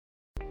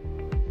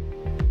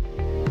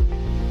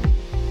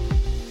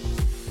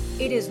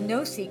It is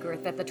no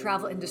secret that the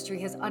travel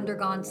industry has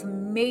undergone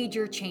some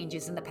major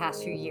changes in the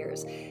past few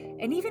years.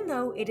 And even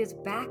though it is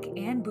back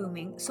and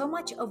booming, so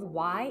much of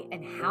why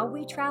and how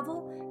we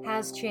travel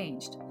has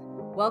changed.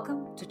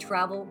 Welcome to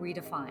Travel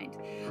Redefined.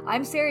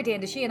 I'm Sarah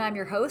Dandashi and I'm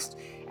your host,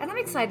 and I'm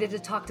excited to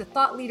talk to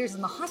thought leaders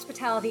in the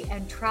hospitality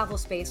and travel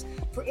space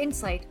for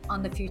insight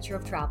on the future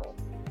of travel.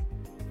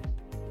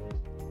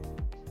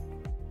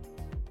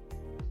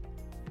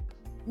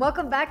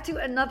 Welcome back to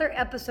another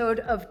episode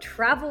of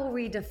Travel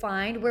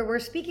Redefined, where we're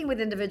speaking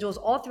with individuals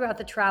all throughout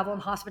the travel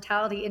and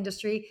hospitality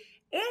industry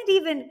and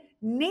even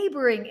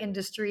neighboring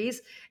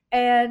industries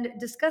and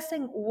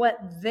discussing what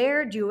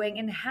they're doing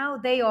and how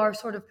they are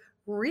sort of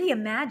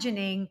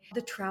reimagining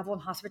the travel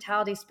and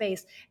hospitality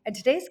space. And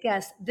today's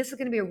guest, this is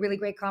going to be a really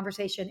great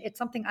conversation. It's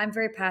something I'm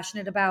very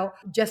passionate about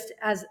just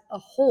as a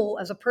whole,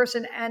 as a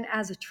person and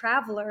as a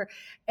traveler.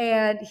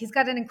 And he's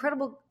got an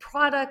incredible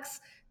products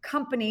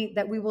company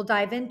that we will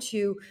dive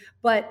into,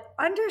 but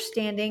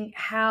understanding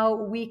how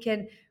we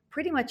can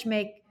pretty much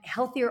make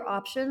healthier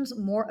options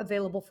more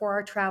available for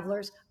our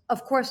travelers.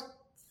 Of course,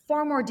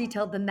 far more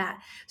detailed than that.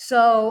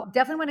 So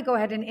definitely want to go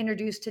ahead and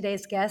introduce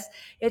today's guest.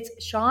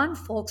 It's Sean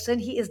Folkson.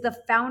 He is the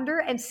founder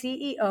and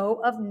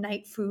CEO of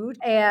Nightfood,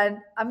 and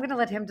I'm going to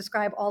let him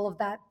describe all of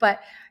that. But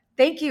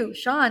thank you,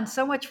 Sean,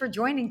 so much for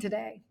joining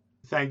today.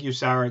 Thank you,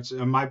 Sarah. It's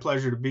my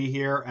pleasure to be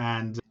here.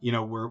 And,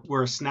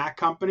 we're a snack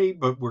company,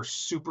 but we're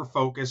super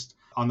focused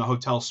on the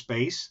hotel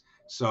space.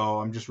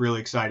 So I'm just really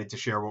excited to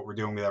share what we're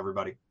doing with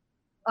everybody.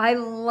 I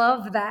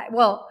love that.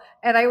 Well,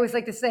 and I always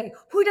like to say,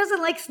 who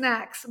doesn't like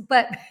snacks?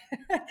 But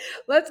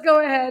let's go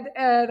ahead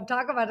and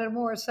talk about it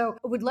more. So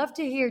I would love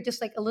to hear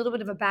just like a little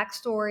bit of a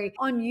backstory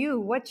on you.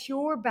 What's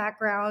your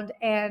background?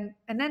 And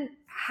then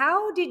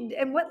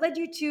what led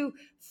you to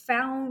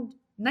found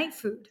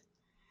Nightfood?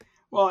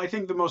 Well, I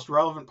think the most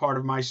relevant part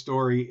of my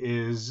story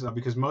is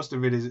because most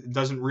of it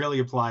doesn't really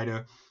apply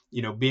to,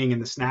 being in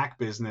the snack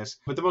business.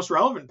 But the most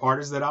relevant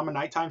part is that I'm a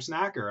nighttime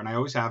snacker and I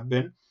always have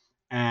been.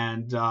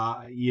 And,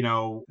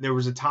 there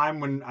was a time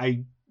when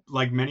I,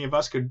 like many of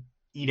us, could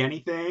eat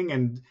anything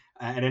and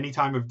at any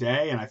time of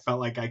day. And I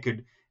felt like I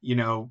could,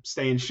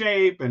 stay in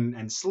shape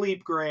and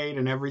sleep great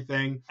and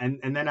everything.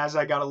 And then as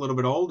I got a little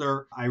bit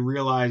older, I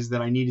realized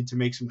that I needed to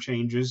make some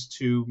changes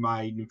to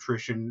my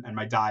nutrition and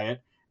my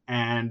diet.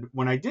 And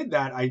when I did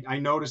that, I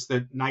noticed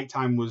that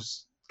nighttime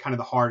was kind of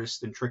the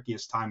hardest and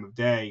trickiest time of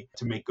day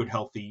to make good,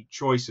 healthy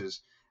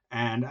choices.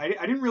 And I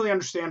didn't really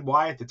understand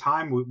why at the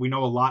time. We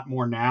know a lot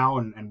more now,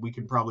 and we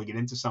can probably get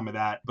into some of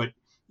that. But,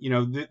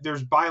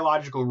 there's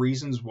biological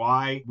reasons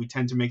why we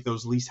tend to make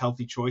those least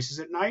healthy choices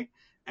at night.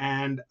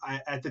 And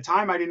at the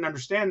time, I didn't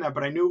understand that,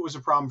 but I knew it was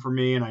a problem for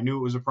me, and I knew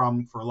it was a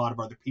problem for a lot of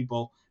other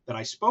people that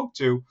I spoke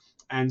to.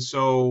 And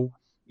so,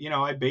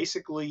 I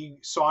basically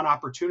saw an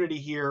opportunity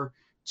here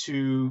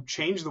to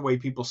change the way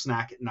people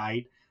snack at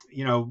night,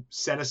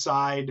 set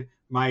aside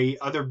my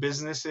other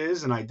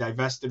businesses, and I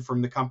divested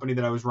from the company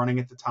that I was running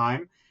at the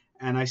time.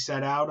 And I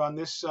set out on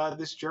this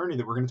journey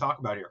that we're going to talk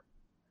about here.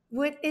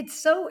 It's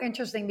so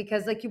interesting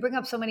because like you bring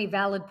up so many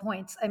valid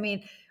points. I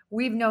mean,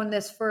 we've known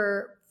this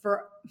for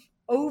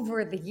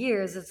over the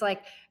years. It's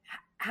like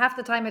half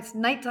the time it's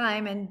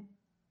nighttime, and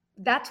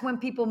that's when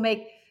people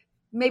make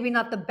maybe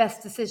not the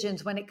best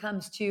decisions when it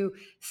comes to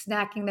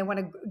snacking. They want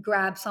to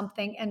grab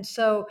something. And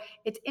so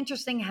it's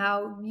interesting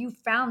how you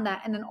found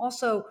that. And then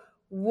also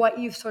what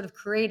you've sort of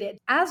created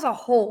as a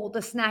whole,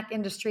 the snack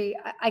industry,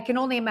 I can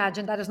only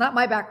imagine, that is not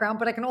my background,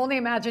 but I can only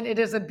imagine it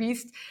is a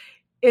beast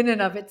in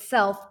and of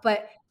itself.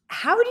 But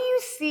how do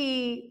you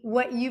see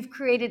what you've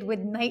created with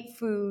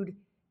Nightfood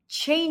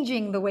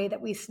changing the way that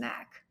we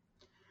snack?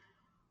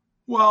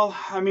 Well,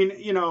 I mean,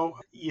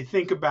 you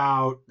think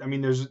about,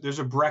 there's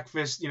a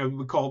breakfast,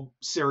 we call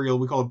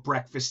it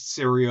breakfast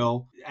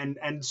cereal.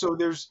 And so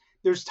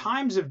there's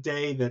times of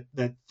day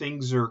that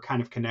things are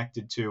kind of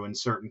connected to in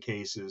certain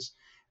cases.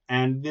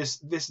 And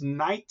this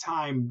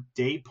nighttime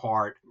day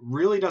part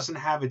really doesn't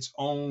have its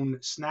own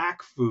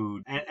snack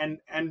food. And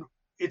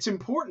it's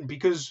important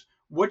because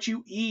what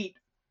you eat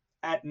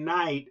at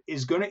night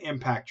is going to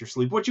impact your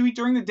sleep. What you eat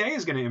during the day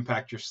is going to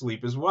impact your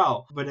sleep as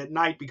well. But at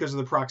night, because of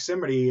the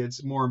proximity,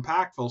 it's more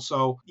impactful.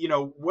 So,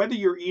 whether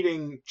you're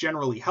eating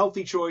generally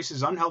healthy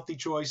choices, unhealthy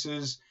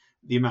choices,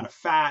 the amount of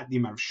fat, the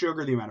amount of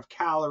sugar, the amount of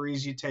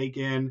calories you take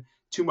in,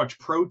 too much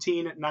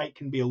protein at night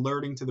can be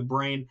alerting to the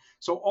brain.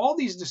 So all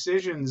these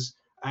decisions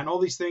and all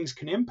these things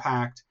can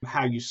impact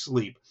how you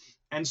sleep.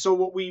 And so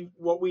what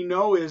we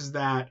know is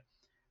that,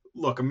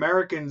 look,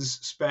 Americans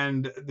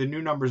spend, the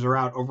new numbers are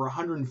out, over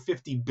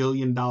 $150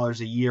 billion a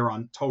year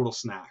on total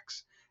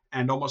snacks.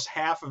 And almost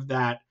half of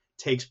that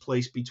takes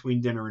place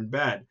between dinner and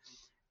bed.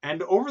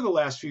 And over the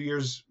last few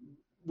years,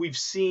 we've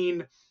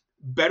seen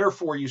better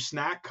for you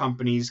snack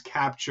companies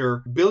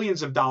capture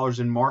billions of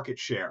dollars in market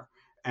share.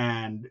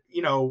 And,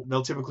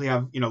 they'll typically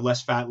have,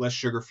 less fat, less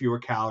sugar, fewer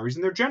calories,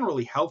 and they're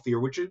generally healthier,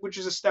 which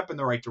is a step in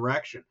the right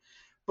direction.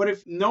 But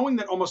if knowing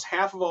that almost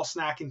half of all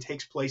snacking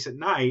takes place at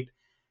night,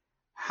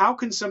 how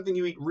can something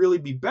you eat really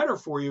be better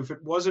for you if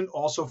it wasn't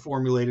also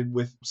formulated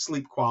with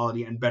sleep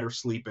quality and better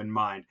sleep in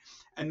mind?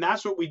 And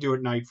that's what we do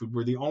at Nightfood.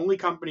 We're the only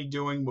company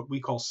doing what we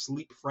call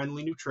sleep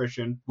friendly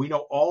nutrition. We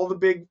know all the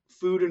big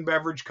food and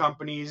beverage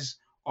companies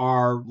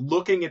are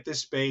looking at this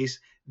space.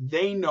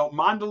 They know,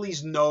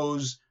 Mondelez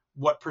knows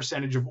what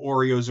percentage of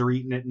Oreos are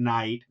eaten at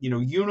night.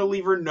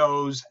 Unilever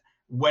knows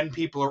when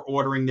people are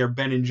ordering their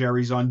Ben and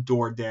Jerry's on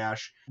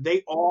DoorDash.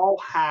 They all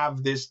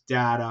have this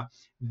data.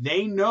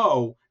 They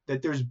know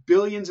that there's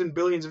billions and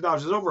billions of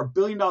dollars. There's over $1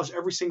 billion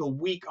every single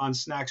week on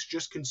snacks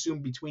just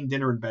consumed between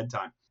dinner and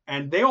bedtime.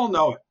 And they all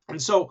know it.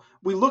 And so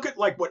we look at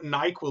like what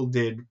NyQuil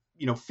did,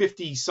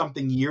 50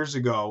 something years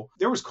ago.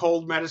 There was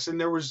cold medicine.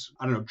 There was,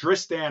 I don't know,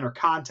 Dristan or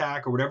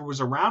Contac or whatever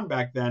was around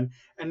back then.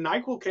 And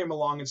NyQuil came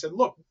along and said,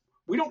 look,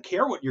 we don't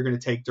care what you're going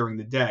to take during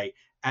the day.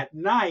 At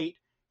night,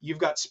 you've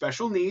got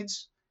special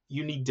needs.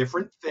 You need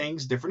different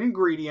things, different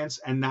ingredients,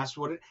 and that's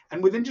what it.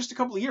 And within just a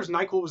couple of years,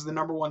 NyQuil was the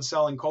number one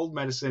selling cold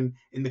medicine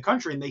in the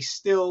country, and they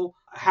still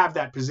have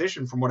that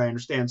position, from what I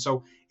understand.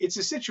 So it's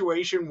a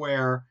situation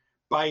where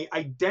by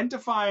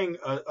identifying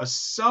a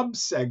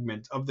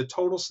sub-segment of the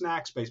total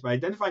snack space, by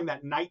identifying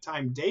that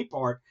nighttime day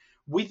part,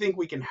 we think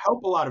we can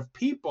help a lot of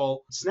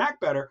people snack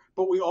better,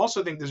 but we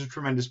also think there's a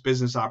tremendous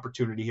business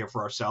opportunity here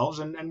for ourselves,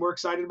 and we're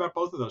excited about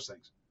both of those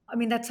things. I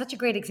mean, that's such a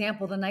great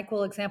example, the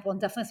NyQuil example, and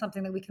definitely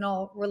something that we can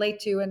all relate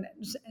to and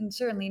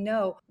certainly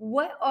know.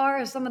 What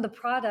are some of the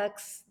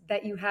products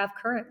that you have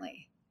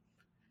currently?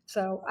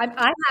 So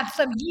I have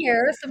some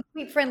here, some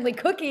sleep-friendly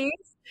cookies,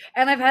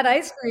 and I've had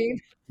ice cream.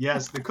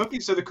 Yes, the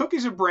cookies. So the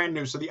cookies are brand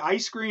new. So the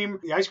ice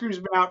cream's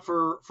been out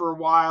for a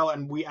while,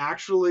 and we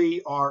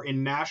actually are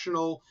in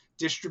national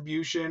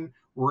distribution.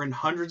 We're in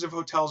hundreds of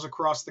hotels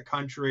across the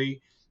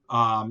country.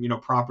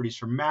 Properties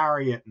from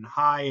Marriott and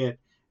Hyatt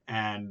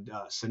and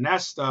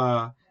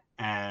Sonesta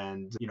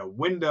and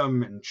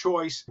Wyndham and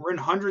Choice. We're in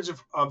hundreds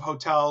of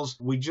hotels.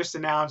 We just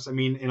announced. I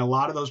mean, in a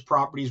lot of those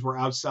properties, we're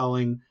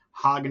outselling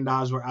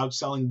Haagen-Dazs, we're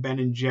outselling Ben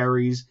and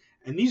Jerry's,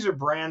 and these are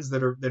brands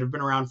that have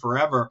been around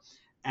forever.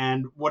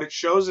 And what it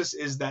shows us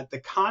is that the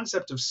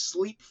concept of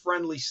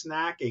sleep-friendly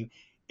snacking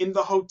in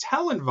the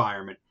hotel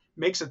environment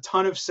makes a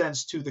ton of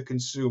sense to the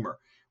consumer.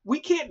 We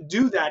can't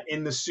do that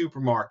in the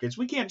supermarkets.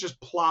 We can't just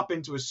plop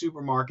into a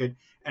supermarket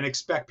and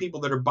expect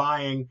people that are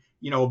buying,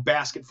 a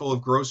basket full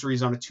of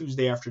groceries on a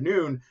Tuesday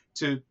afternoon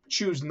to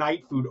choose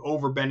Nightfood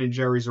over Ben and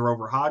Jerry's or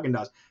over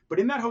Haagen-Dazs. But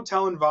in that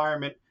hotel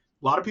environment,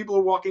 a lot of people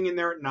are walking in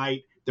there at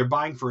night. They're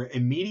buying for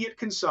immediate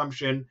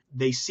consumption.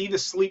 They see the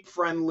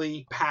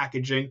sleep-friendly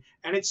packaging,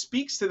 and it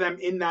speaks to them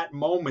in that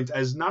moment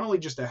as not only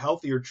just a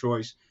healthier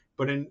choice,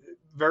 but in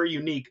very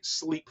unique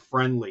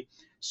sleep-friendly.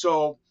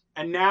 So,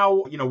 and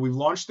now, we've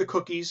launched the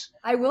cookies.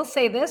 I will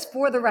say this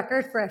for the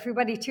record, for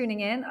everybody tuning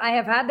in, I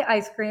have had the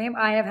ice cream,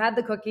 I have had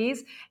the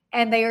cookies,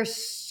 and they are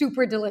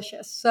super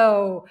delicious.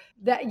 So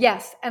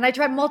yes, and I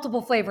tried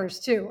multiple flavors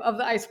too of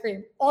the ice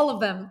cream, all of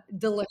them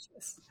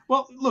delicious.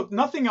 Well, look,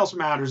 nothing else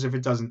matters if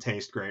it doesn't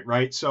taste great,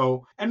 right?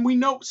 So, and we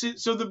know,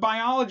 so the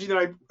biology that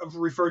I've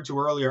referred to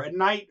earlier, at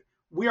night,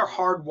 we are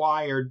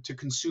hardwired to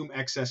consume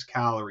excess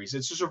calories.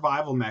 It's a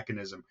survival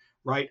mechanism,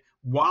 right?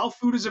 While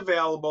food is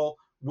available,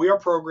 we are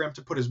programmed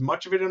to put as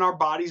much of it in our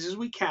bodies as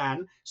we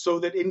can so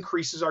that it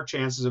increases our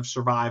chances of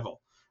survival.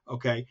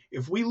 Okay.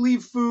 If we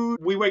leave food,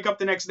 we wake up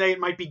the next day, it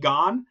might be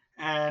gone,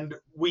 and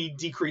we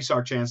decrease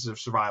our chances of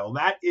survival.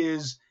 That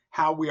is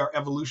how we are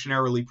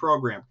evolutionarily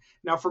programmed.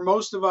 Now, for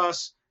most of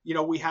us, we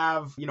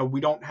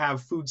don't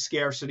have food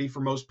scarcity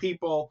for most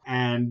people.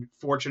 And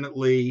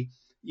fortunately,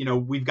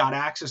 we've got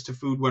access to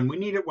food when we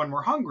need it, when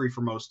we're hungry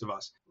for most of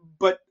us.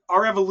 But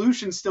our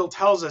evolution still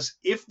tells us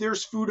if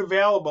there's food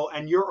available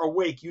and you're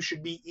awake, you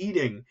should be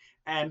eating.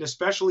 And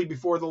especially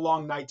before the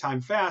long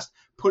nighttime fast,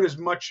 put as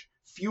much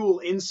fuel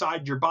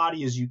inside your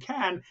body as you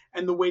can.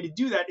 And the way to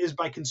do that is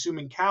by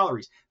consuming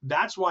calories.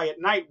 That's why at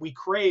night we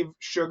crave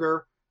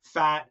sugar,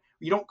 fat.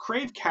 You don't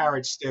crave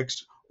carrot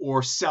sticks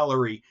or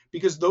celery,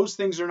 because those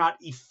things are not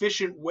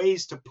efficient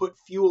ways to put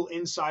fuel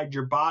inside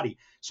your body.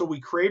 So we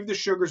crave the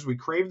sugars, we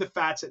crave the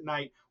fats at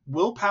night.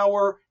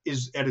 Willpower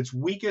is at its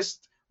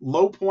weakest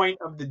low point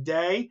of the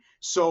day.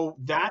 So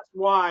that's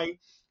why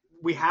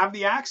we have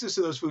the access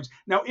to those foods.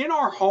 Now, in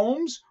our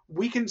homes,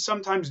 we can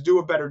sometimes do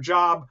a better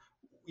job.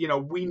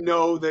 We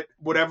know that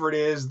whatever it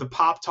is, the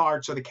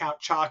Pop-Tarts or the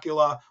Count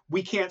Chocula,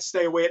 we can't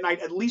stay away at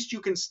night. At least you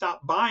can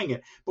stop buying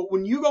it. But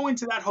when you go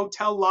into that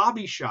hotel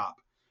lobby shop,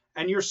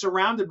 and you're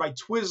surrounded by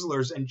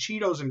Twizzlers and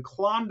Cheetos and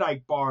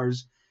Klondike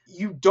bars,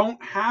 you don't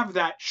have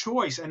that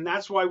choice. And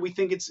that's why we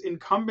think it's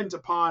incumbent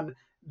upon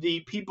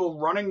the people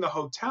running the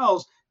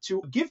hotels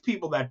to give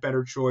people that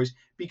better choice,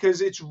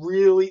 because that's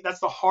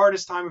the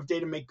hardest time of day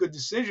to make good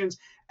decisions.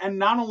 And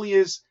not only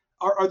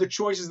are the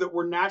choices that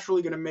we're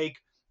naturally going to make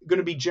going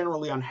to be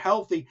generally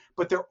unhealthy,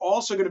 but they're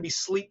also going to be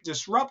sleep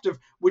disruptive,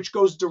 which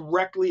goes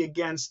directly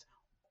against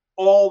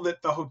all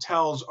that the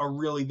hotels are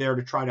really there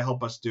to try to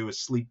help us do, is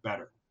sleep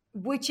better.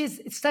 Which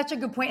is such a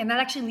good point, and that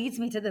actually leads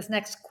me to this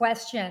next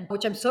question,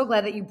 which I'm so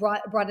glad that you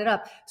brought it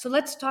up. So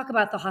let's talk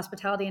about the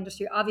hospitality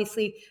industry.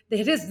 Obviously,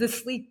 it is the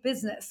sleep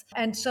business,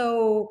 and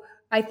so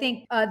I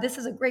think this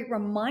is a great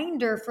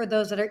reminder for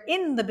those that are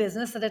in the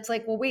business that it's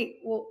like, well, wait,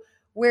 well,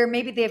 where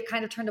maybe they've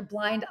kind of turned a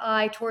blind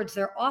eye towards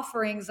their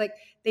offerings, like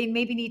they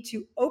maybe need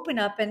to open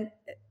up and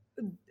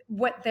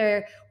what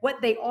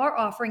they are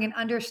offering and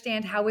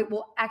understand how it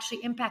will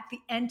actually impact the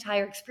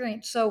entire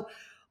experience. So,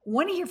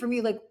 want to hear from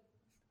you, like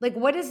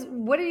what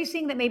are you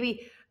seeing that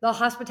maybe the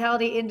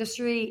hospitality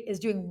industry is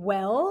doing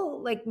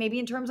well, like maybe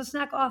in terms of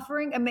snack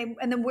offering, and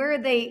then where are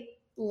they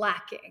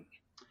lacking?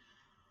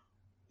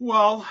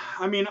 Well,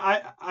 I mean,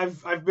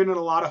 I've been in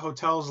a lot of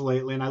hotels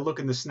lately, and I look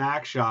in the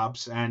snack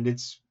shops, and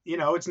it's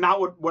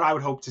not what I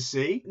would hope to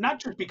see. Not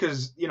just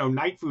because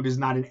night food is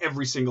not in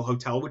every single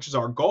hotel, which is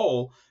our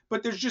goal,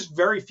 but there's just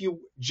very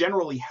few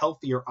generally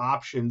healthier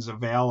options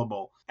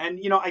available. And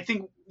I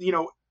think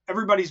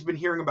everybody's been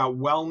hearing about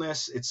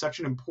wellness. It's such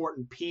an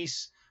important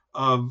piece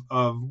of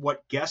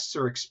what guests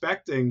are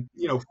expecting,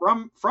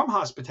 from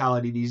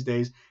hospitality these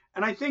days.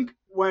 And I think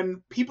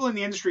when people in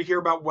the industry hear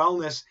about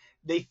wellness,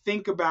 they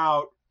think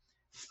about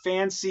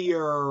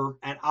fancier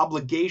and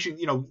obligation,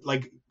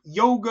 like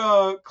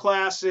yoga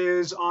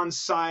classes on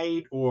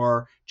site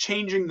or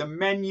changing the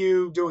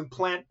menu, doing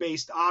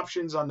plant-based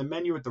options on the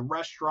menu at the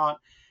restaurant.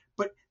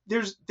 But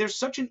there's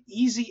such an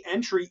easy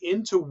entry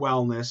into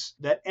wellness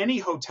that any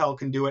hotel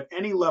can do at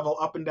any level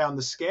up and down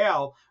the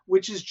scale,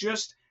 which is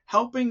just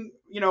helping,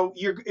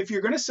 if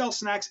you're going to sell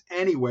snacks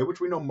anyway,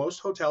 which we know most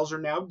hotels are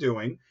now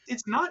doing,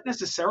 it's not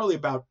necessarily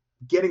about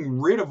getting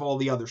rid of all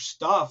the other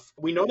stuff.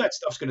 We know that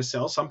stuff's going to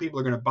sell. Some people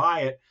are going to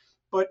buy it.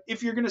 But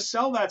if you're going to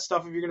sell that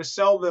stuff, if you're going to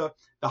sell the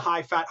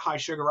high fat, high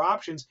sugar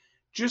options,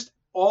 just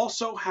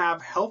also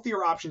have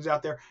healthier options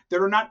out there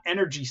that are not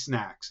energy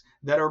snacks,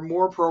 that are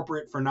more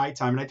appropriate for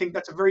nighttime. And I think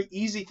that's a very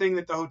easy thing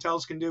that the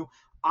hotels can do.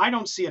 I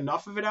don't see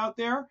enough of it out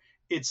there.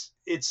 It's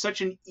such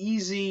an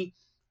easy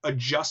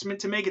adjustment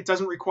to make. It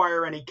doesn't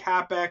require any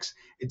capex.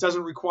 It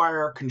doesn't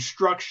require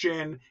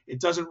construction. It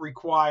doesn't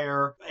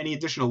require any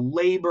additional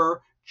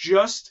labor.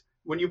 Just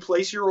when you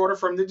place your order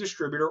from the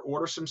distributor,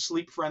 order some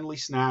sleep friendly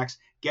snacks,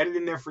 get it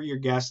in there for your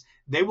guests.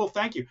 They will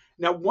thank you.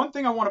 Now, one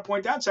thing I want to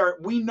point out, Sarah,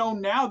 we know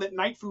now that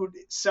night food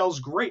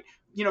sells great.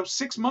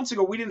 6 months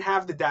ago, we didn't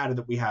have the data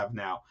that we have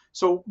now.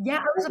 So, Yeah,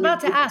 I was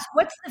about to ask,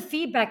 what's the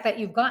feedback that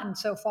you've gotten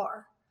so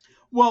far?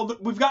 well,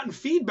 we've gotten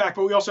feedback,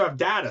 but we also have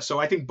data. So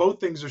I think both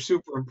things are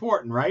super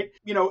important, right?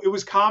 It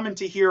was common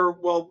to hear,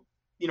 well,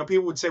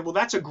 people would say, well,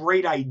 that's a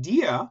great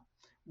idea.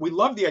 We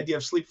love the idea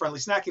of sleep friendly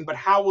snacking, but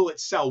how will it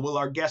sell? Will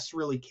our guests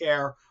really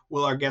care?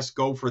 Will our guests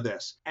go for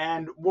this?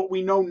 And what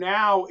we know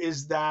now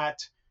is that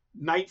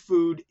night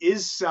food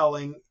is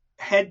selling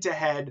head to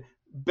head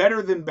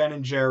better than Ben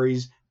and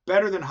Jerry's,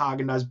 better than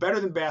Haagen-Dazs, better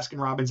than Baskin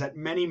Robbins at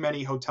many,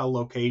 many hotel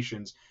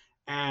locations.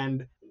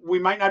 And we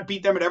might not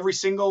beat them at every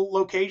single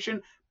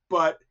location,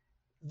 but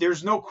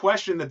there's no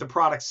question that the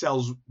product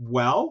sells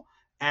well,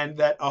 and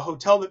that a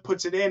hotel that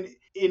puts it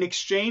in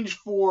exchange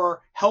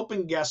for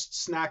helping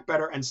guests snack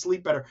better and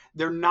sleep better,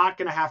 they're not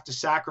going to have to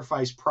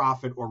sacrifice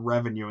profit or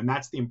revenue. And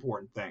that's the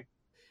important thing.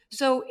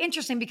 So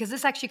interesting, because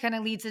this actually kind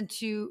of leads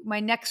into my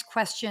next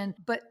question,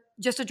 but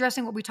just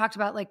addressing what we talked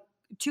about like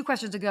two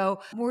questions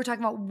ago, we were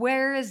talking about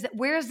where is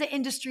the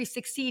industry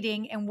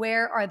succeeding and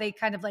where are they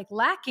kind of like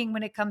lacking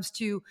when it comes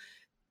to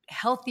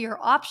healthier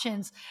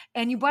options.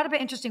 And you brought up an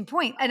interesting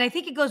point. And I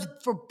think it goes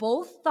for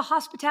both the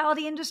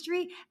hospitality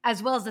industry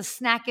as well as the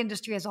snack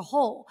industry as a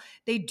whole.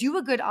 They do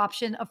a good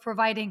option of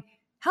providing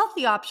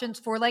healthy options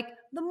for like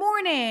the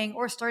morning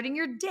or starting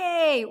your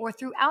day or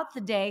throughout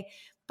the day.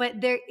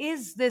 But there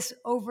is this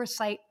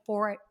oversight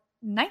for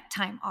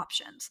nighttime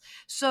options.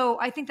 So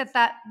I think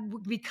that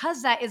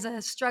because that is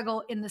a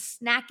struggle in the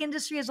snack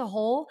industry as a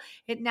whole,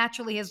 it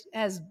naturally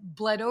has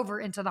bled over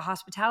into the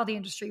hospitality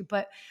industry.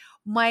 But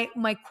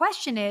my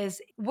question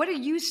is, what are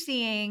you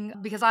seeing?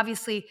 Because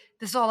obviously,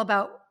 this is all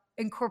about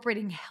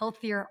incorporating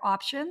healthier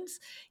options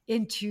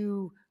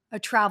into a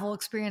travel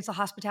experience, a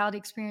hospitality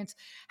experience.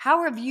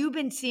 How have you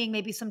been seeing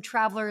maybe some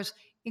travelers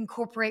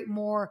incorporate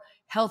more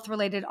health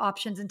related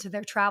options into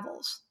their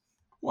travels?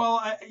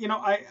 Well,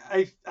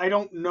 I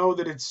don't know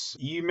that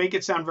you make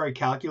it sound very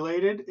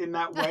calculated in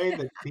that way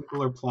that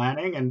people are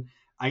planning. And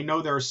I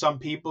know there are some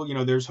people,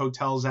 there's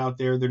hotels out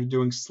there that are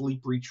doing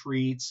sleep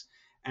retreats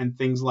and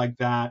things like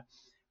that.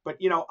 But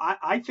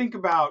I think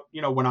about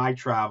when I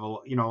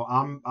travel,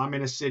 I'm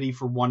in a city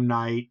for one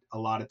night a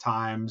lot of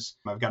times.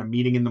 I've got a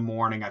meeting in the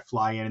morning. I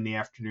fly in the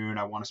afternoon.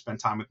 I want to spend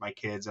time with my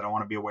kids. I don't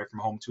want to be away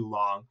from home too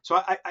long.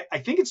 So I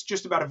think it's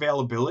just about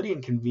availability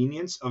and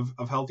convenience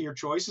of healthier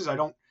choices. I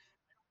don't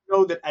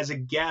know that as a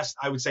guest,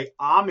 I would say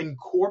I'm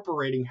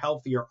incorporating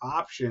healthier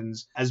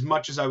options as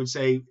much as I would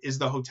say, is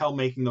the hotel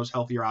making those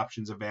healthier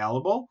options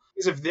available?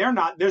 Because if they're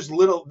not, there's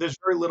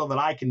very little that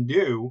I can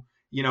do.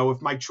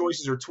 If my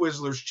choices are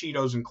Twizzlers,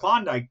 Cheetos, and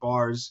Klondike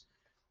bars,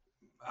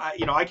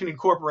 I can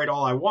incorporate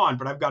all I want,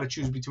 but I've got to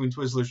choose between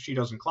Twizzlers,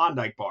 Cheetos, and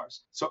Klondike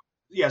bars. So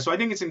yeah, so I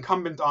think it's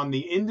incumbent on the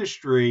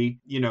industry,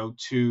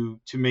 to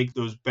make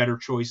those better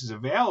choices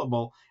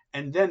available,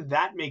 and then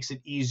that makes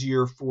it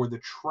easier for the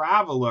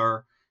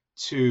traveler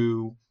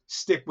to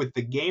stick with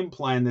the game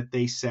plan that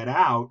they set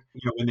out,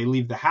 when they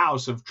leave the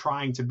house, of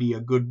trying to be a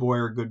good boy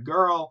or a good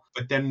girl.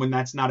 But then when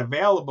that's not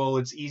available,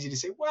 it's easy to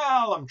say,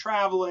 well, I'm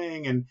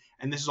traveling, and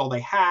this is all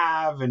they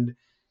have, and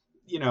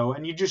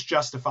you just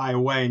justify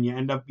away, and you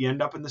end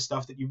up in the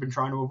stuff that you've been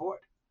trying to avoid.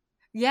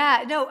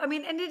 Yeah, no, I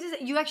mean, and it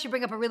is, you actually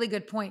bring up a really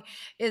good point,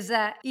 is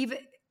that even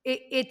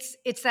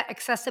it's that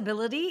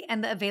accessibility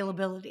and the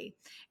availability.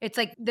 It's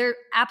like they're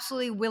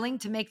absolutely willing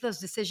to make those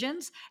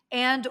decisions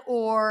and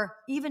or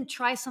even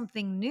try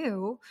something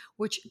new,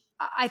 which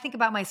I think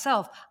about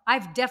myself.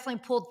 I've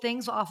definitely pulled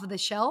things off of the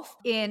shelf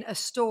in a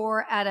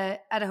store at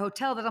a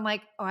hotel that I'm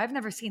like, "Oh, I've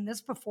never seen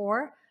this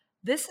before.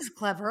 This is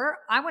clever.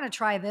 I want to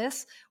try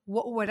this."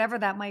 Whatever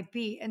that might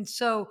be. And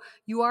so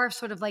you are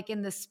sort of like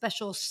in this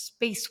special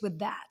space with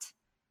that.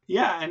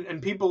 Yeah,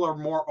 and people are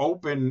more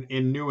open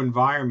in new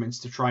environments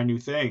to try new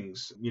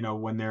things.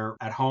 When they're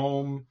at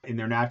home in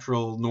their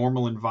natural,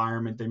 normal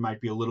environment, they might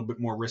be a little bit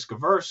more risk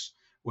averse.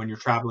 When you're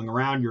traveling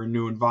around, you're in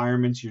new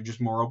environments, you're just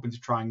more open to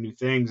trying new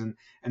things. And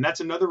that's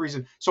another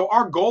reason. So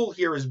our goal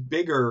here is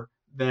bigger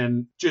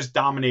than just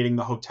dominating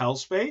the hotel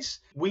space.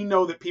 We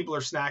know that people are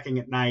snacking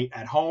at night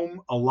at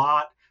home a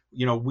lot.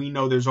 We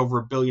know there's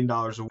over $1 billion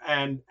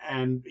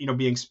and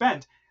being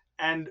spent.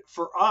 And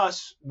for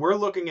us, we're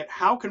looking at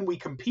how can we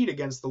compete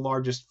against the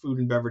largest food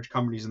and beverage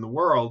companies in the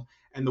world.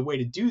 And the way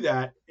to do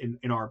that,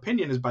 in our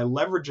opinion, is by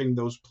leveraging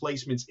those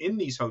placements in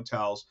these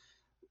hotels,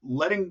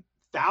 letting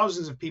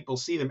thousands of people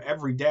see them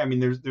every day. I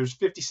mean, there's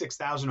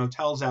 56,000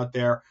 hotels out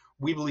there.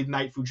 We believe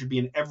Nightfood should be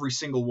in every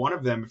single one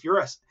of them. If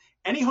you're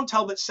any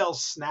hotel that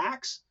sells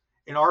snacks,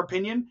 in our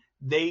opinion,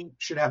 they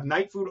should have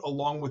Nightfood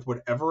along with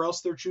whatever else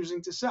they're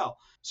choosing to sell.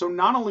 So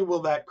not only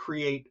will that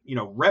create,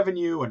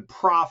 revenue and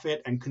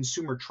profit and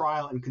consumer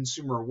trial and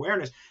consumer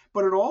awareness,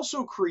 but it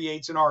also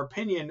creates, in our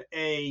opinion,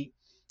 a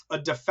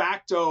de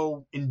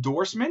facto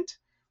endorsement,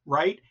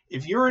 right?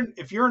 If you're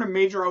in a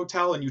major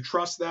hotel and you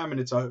trust them, and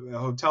it's a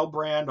hotel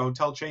brand, a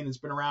hotel chain that's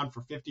been around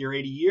for 50 or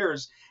 80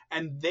 years,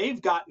 and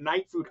they've got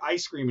Nightfood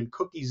ice cream and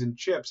cookies and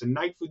chips and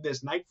Nightfood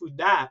this, Nightfood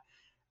that,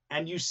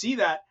 and you see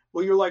that,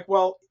 well, you're like,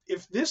 well,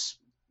 if this,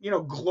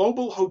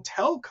 global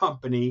hotel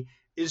company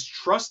is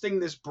trusting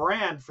this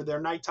brand for their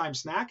nighttime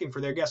snacking,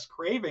 for their guest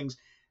cravings,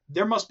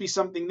 there must be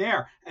something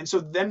there. And so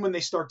then when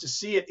they start to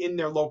see it in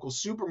their local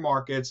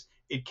supermarkets,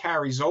 it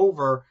carries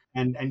over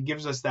and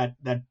gives us that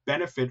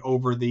benefit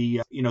over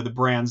the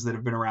brands that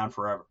have been around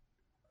forever.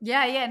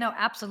 Yeah, yeah, no,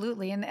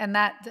 absolutely. And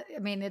that, I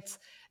mean,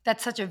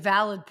 that's such a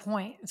valid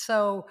point.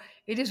 So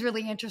it is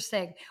really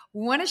interesting.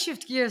 Want to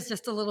shift gears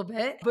just a little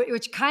bit, but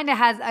which kind of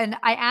has, and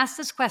I asked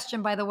this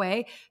question, by the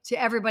way,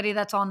 to everybody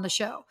that's on the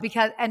show,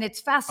 because, and it's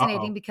Uh-oh.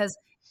 fascinating because,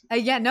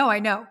 yeah, no, I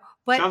know,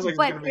 Sounds like it's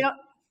but going to be a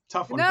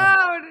tough one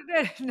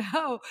coming. no,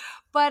 no,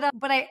 but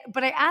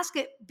I ask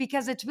it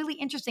because it's really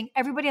interesting.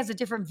 Everybody has a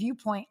different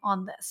viewpoint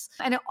on this,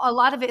 and a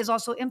lot of it is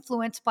also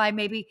influenced by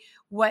maybe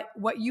what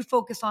you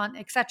focus on,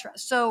 etc.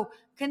 So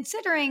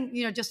considering,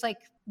 just like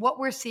what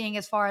we're seeing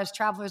as far as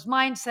travelers'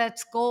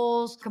 mindsets,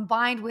 goals,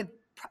 combined with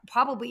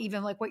probably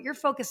even like what you're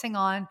focusing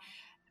on,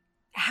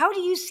 how do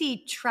you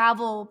see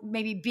travel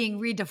maybe being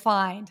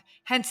redefined?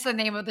 Hence the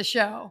name of the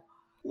show.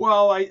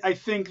 Well, I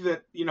think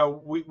that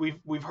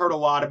we've heard a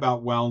lot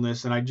about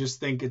wellness, and I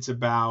just think it's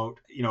about,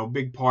 a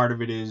big part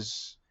of it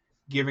is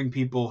giving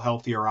people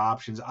healthier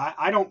options.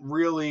 I don't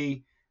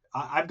really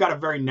I've got a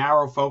very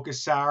narrow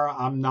focus, Sarah.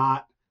 I'm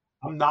not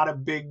a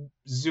big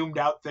zoomed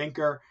out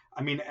thinker.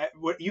 I mean,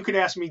 what you could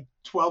ask me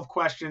 12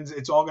 questions,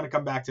 it's all going to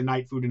come back to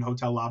night food and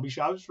hotel lobby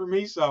shops for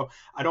me. So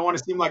I don't want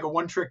to seem like a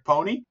one trick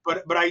pony,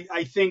 but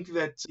I think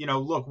that,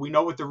 look, we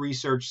know what the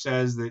research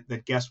says,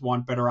 that guests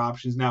want better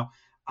options. Now,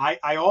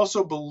 I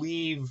also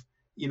believe,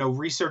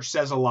 research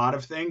says a lot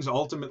of things.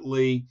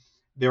 Ultimately,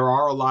 there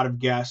are a lot of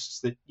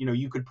guests that,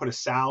 you could put a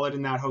salad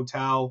in that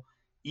hotel,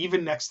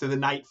 even next to the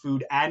night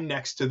food and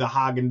next to the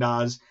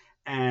Haagen-Dazs.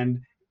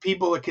 And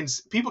people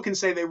can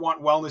say they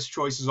want wellness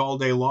choices all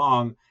day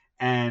long.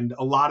 And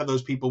a lot of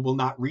those people will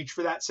not reach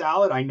for that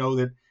salad. I know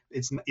that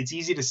it's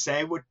easy to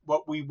say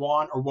what we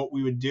want or what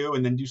we would do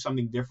and then do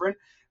something different.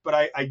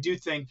 But I do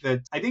think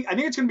that I think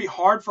it's going to be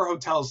hard for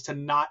hotels to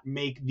not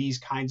make these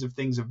kinds of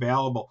things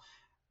available.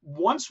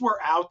 Once we're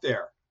out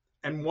there,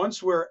 and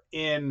once we're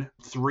in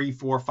 3,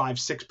 4, 5,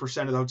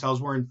 6% of the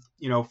hotels, we're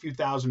in a few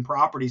thousand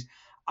properties.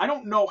 I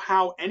don't know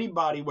how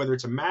anybody, whether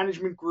it's a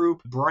management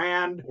group,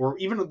 brand, or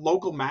even a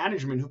local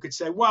management, who could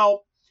say,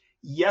 well,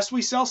 yes,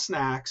 we sell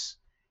snacks.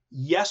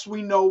 Yes,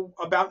 we know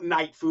about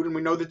night food, and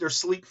we know that there's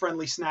sleep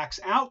friendly snacks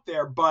out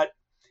there, but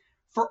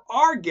for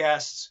our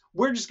guests,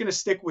 we're just going to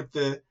stick with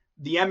the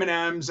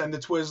M&Ms and the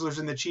Twizzlers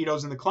and the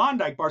Cheetos and the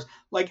Klondike bars.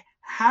 Like,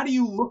 how do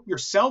you look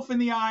yourself in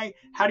the eye?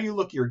 How do you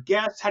look your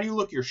guests? How do you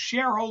look your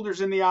shareholders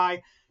in the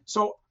eye?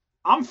 So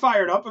I'm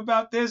fired up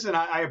about this, and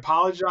I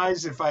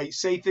apologize if I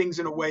say things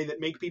in a way that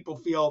make people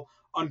feel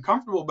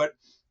uncomfortable. But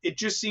it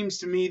just seems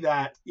to me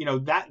that,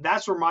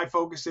 that's where my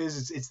focus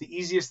is. It's the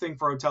easiest thing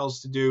for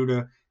hotels to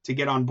do to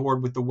get on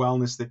board with the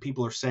wellness that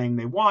people are saying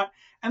they want,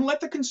 and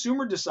let the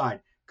consumer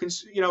decide.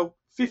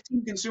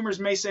 15 consumers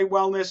may say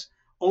wellness,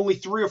 only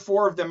 3 or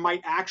 4 of them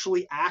might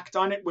actually act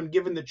on it when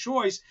given the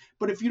choice.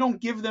 But if you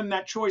don't give them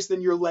that choice,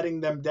 then you're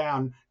letting them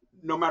down.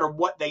 No matter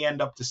what they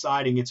end up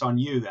deciding, it's on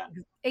you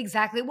then.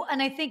 Exactly. Well,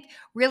 and I think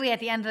really at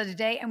the end of the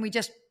day, and we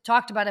just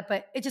talked about it,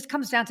 but it just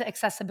comes down to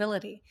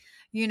accessibility,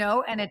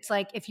 and it's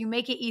like, if you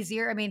make it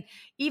easier, I mean,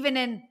 even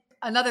in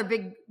another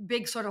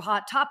big sort of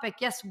hot topic,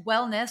 yes,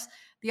 wellness,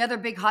 the other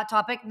big hot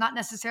topic, not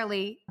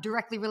necessarily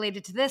directly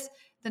related to this,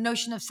 the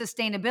notion of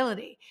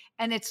sustainability.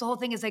 And it's the whole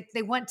thing is like,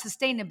 they want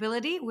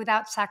sustainability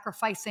without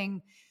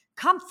sacrificing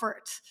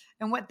comfort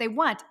and what they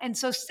want. And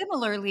so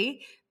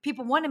similarly,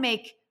 people want to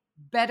make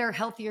better,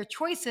 healthier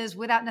choices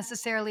without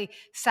necessarily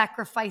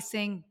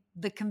sacrificing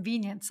the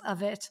convenience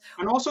of it.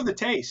 And also the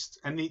taste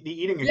and the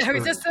eating Yeah, I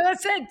was experience. just I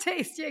said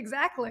taste. Yeah,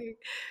 exactly.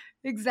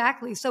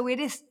 Exactly. So it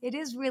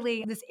is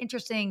really this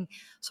interesting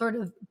sort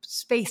of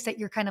space that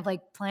you're kind of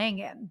like playing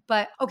in.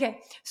 But okay,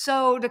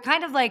 so to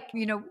kind of like,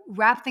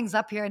 wrap things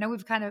up here, I know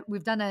we've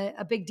done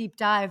a big deep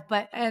dive,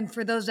 but and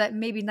for those that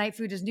maybe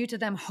Nightfood is new to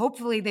them,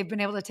 hopefully they've been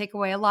able to take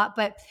away a lot.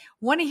 But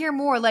want to hear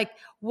more, like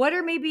what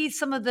are maybe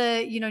some of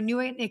the, new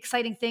and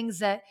exciting things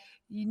that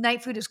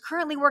Nightfood is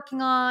currently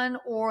working on,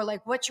 or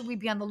like what should we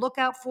be on the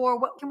lookout for?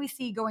 What can we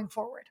see going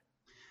forward?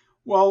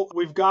 Well,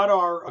 we've got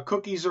our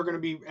cookies are going to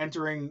be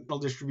entering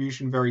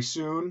distribution very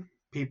soon.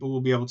 People will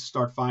be able to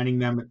start finding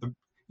them at the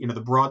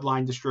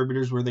broadline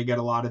distributors where they get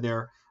a lot of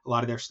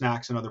their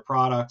snacks and other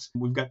products.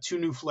 We've got 2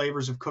 new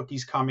flavors of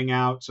cookies coming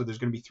out, so there's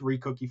going to be 3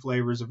 cookie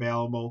flavors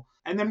available.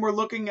 And then we're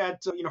looking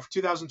at for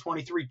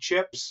 2023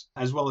 chips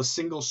as well as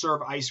single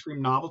serve ice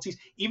cream novelties.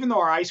 Even though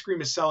our ice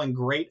cream is selling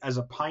great as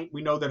a pint,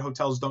 we know that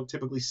hotels don't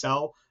typically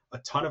sell a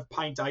ton of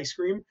pint ice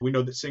cream. We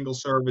know that single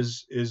serve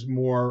is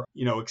more,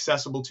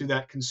 accessible to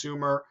that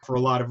consumer for a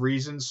lot of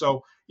reasons.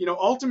 So,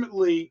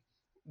 ultimately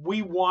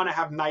we want to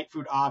have night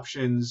food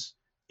options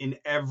in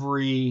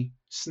every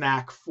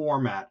snack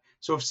format.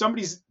 So if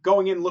somebody's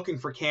going in looking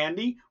for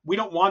candy, we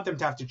don't want them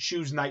to have to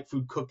choose night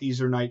food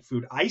cookies or night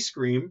food ice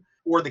cream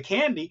or the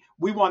candy.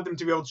 We want them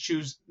to be able to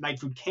choose night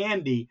food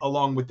candy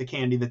along with the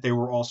candy that they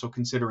were also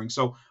considering.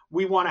 So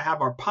we want to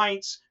have our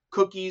pints,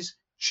 cookies,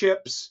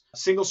 chips,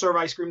 single serve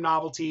ice cream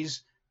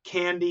novelties,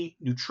 candy,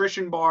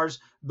 nutrition bars.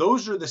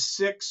 Those are the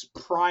 6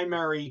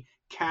 primary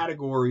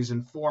categories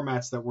and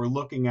formats that we're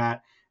looking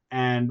at.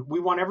 And we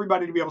want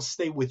everybody to be able to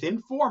stay within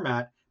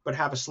format, but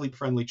have a sleep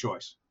friendly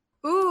choice.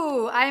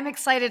 Ooh, I'm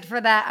excited for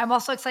that. I'm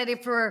also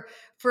excited for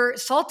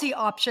salty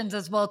options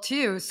as well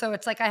too. So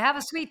it's like I have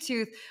a sweet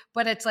tooth,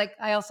 but it's like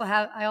I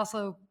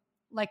also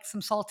like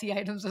some salty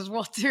items as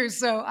well too.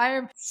 So I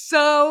am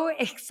so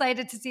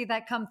excited to see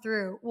that come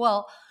through.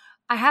 Well,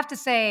 I have to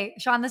say,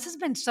 Sean, this has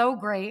been so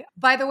great.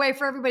 By the way,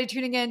 for everybody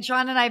tuning in,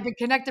 Sean and I have been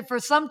connected for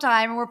some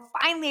time, and we're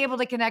finally able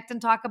to connect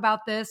and talk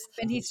about this.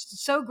 And he's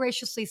so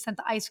graciously sent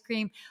the ice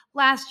cream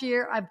last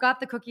year. I've got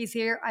the cookies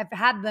here. I've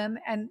had them,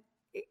 and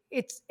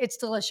it's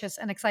delicious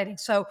and exciting.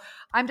 So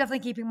I'm definitely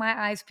keeping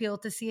my eyes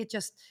peeled to see it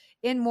just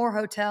in more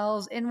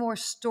hotels, in more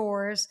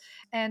stores,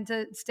 and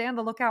to stay on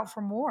the lookout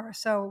for more.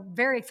 So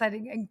very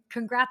exciting, and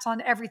congrats on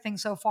everything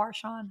so far,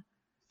 Sean.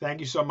 Thank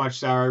you so much,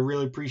 Sarah. I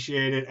really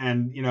appreciate it.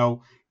 And,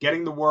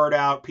 getting the word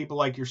out, people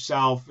like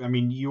yourself, I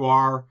mean, you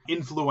are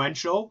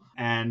influential,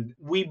 and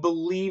we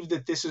believe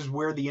that this is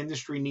where the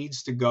industry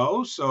needs to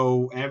go.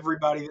 So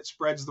everybody that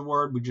spreads the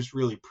word, we just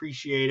really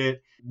appreciate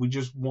it. We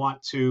just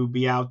want to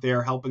be out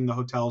there helping the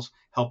hotels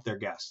help their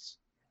guests.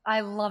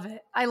 I love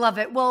it. I love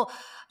it. Well,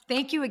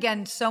 thank you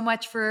again so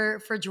much for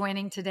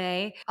joining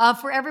today.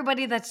 For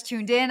everybody that's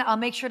tuned in, I'll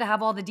make sure to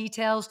have all the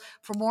details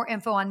for more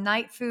info on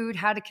Nightfood,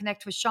 how to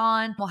connect with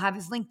Sean. We'll have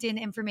his LinkedIn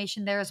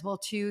information there as well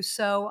too.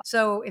 So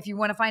if you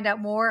want to find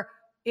out more,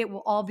 it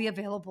will all be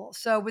available.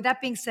 So with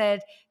that being said,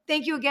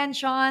 thank you again,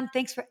 Sean.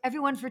 Thanks for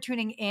everyone for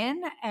tuning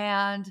in,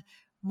 and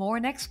more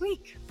next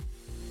week.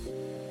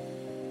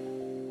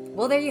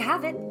 Well, there you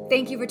have it.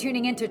 Thank you for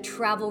tuning in to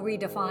Travel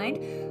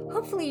Redefined.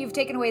 Hopefully you've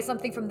taken away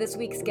something from this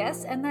week's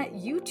guest, and that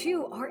you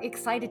too are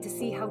excited to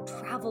see how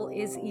travel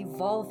is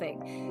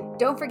evolving.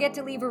 Don't forget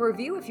to leave a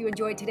review if you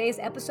enjoyed today's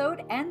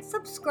episode, and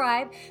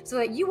subscribe so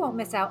that you won't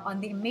miss out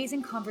on the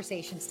amazing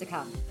conversations to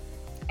come.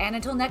 And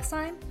until next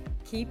time,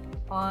 keep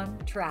on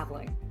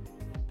traveling.